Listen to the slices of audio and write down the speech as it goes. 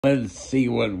Let's see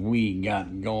what we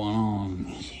got going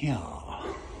on. Yeah.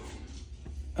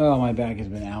 Oh, my back has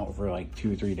been out for like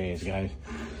 2 or 3 days, guys.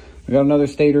 We got another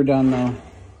stator done though.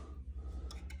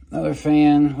 Another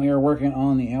fan. We are working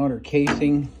on the outer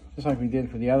casing, just like we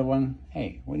did for the other one.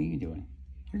 Hey, what are you doing?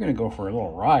 You're gonna go for a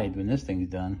little ride when this thing's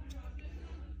done.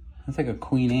 That's like a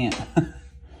queen ant.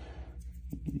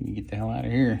 You get the hell out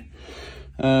of here.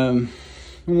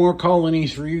 More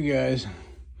colonies for you guys.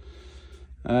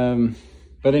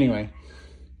 But anyway,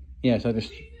 yes, I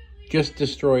just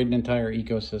destroyed an entire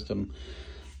ecosystem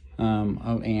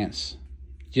of ants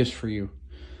just for you.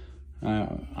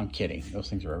 I'm kidding.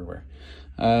 Those things are everywhere.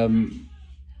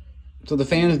 So the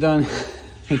fan's done.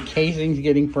 The casing's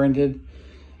getting printed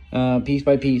piece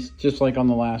by piece, just like on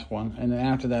the last one. And then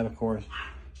after that, of course,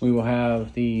 we will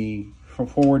have the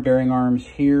forward bearing arms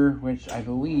here, which I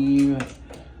believe,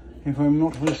 if I'm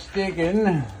not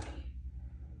mistaken,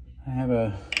 I have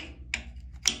a...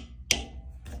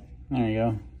 There you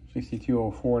go,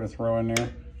 6204 to throw in there.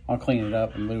 I'll clean it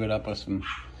up and lube it up with some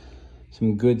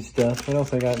good stuff. What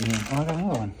else I got in here? Oh, I got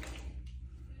another one.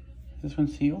 Is this one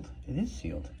sealed? It is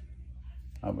sealed.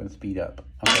 Oh, but it's beat up.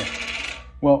 Okay.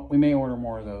 Well, we may order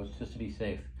more of those just to be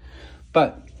safe.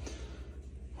 But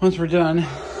once we're done,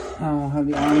 I'll have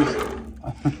the arms.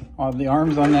 I'll have the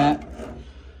arms on that.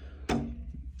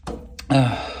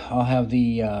 I'll have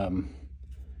the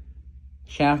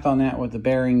shaft on that with the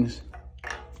bearings.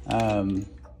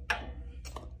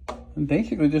 And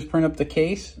basically just print up the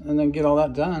case and then get all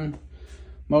that done.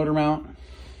 Motor mount.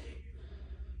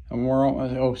 And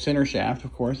we're center shaft,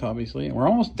 of course, obviously. And we're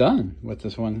almost done with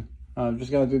this one.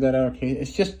 Just got to do that out of case.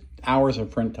 It's just hours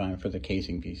of print time for the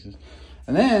casing pieces.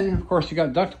 And then, of course, you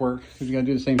got duct work because you got to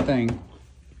do the same thing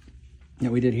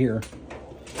that we did here.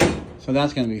 So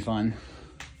that's going to be fun.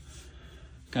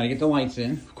 Got to get the lights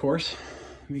in, of course,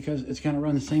 because it's going to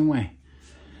run the same way.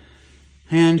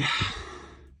 And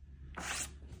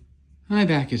my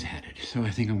back is headed, so I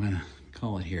think I'm going to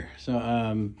call it here. So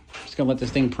just going to let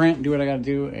this thing print, do what I got to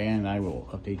do, and I will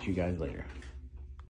update you guys later.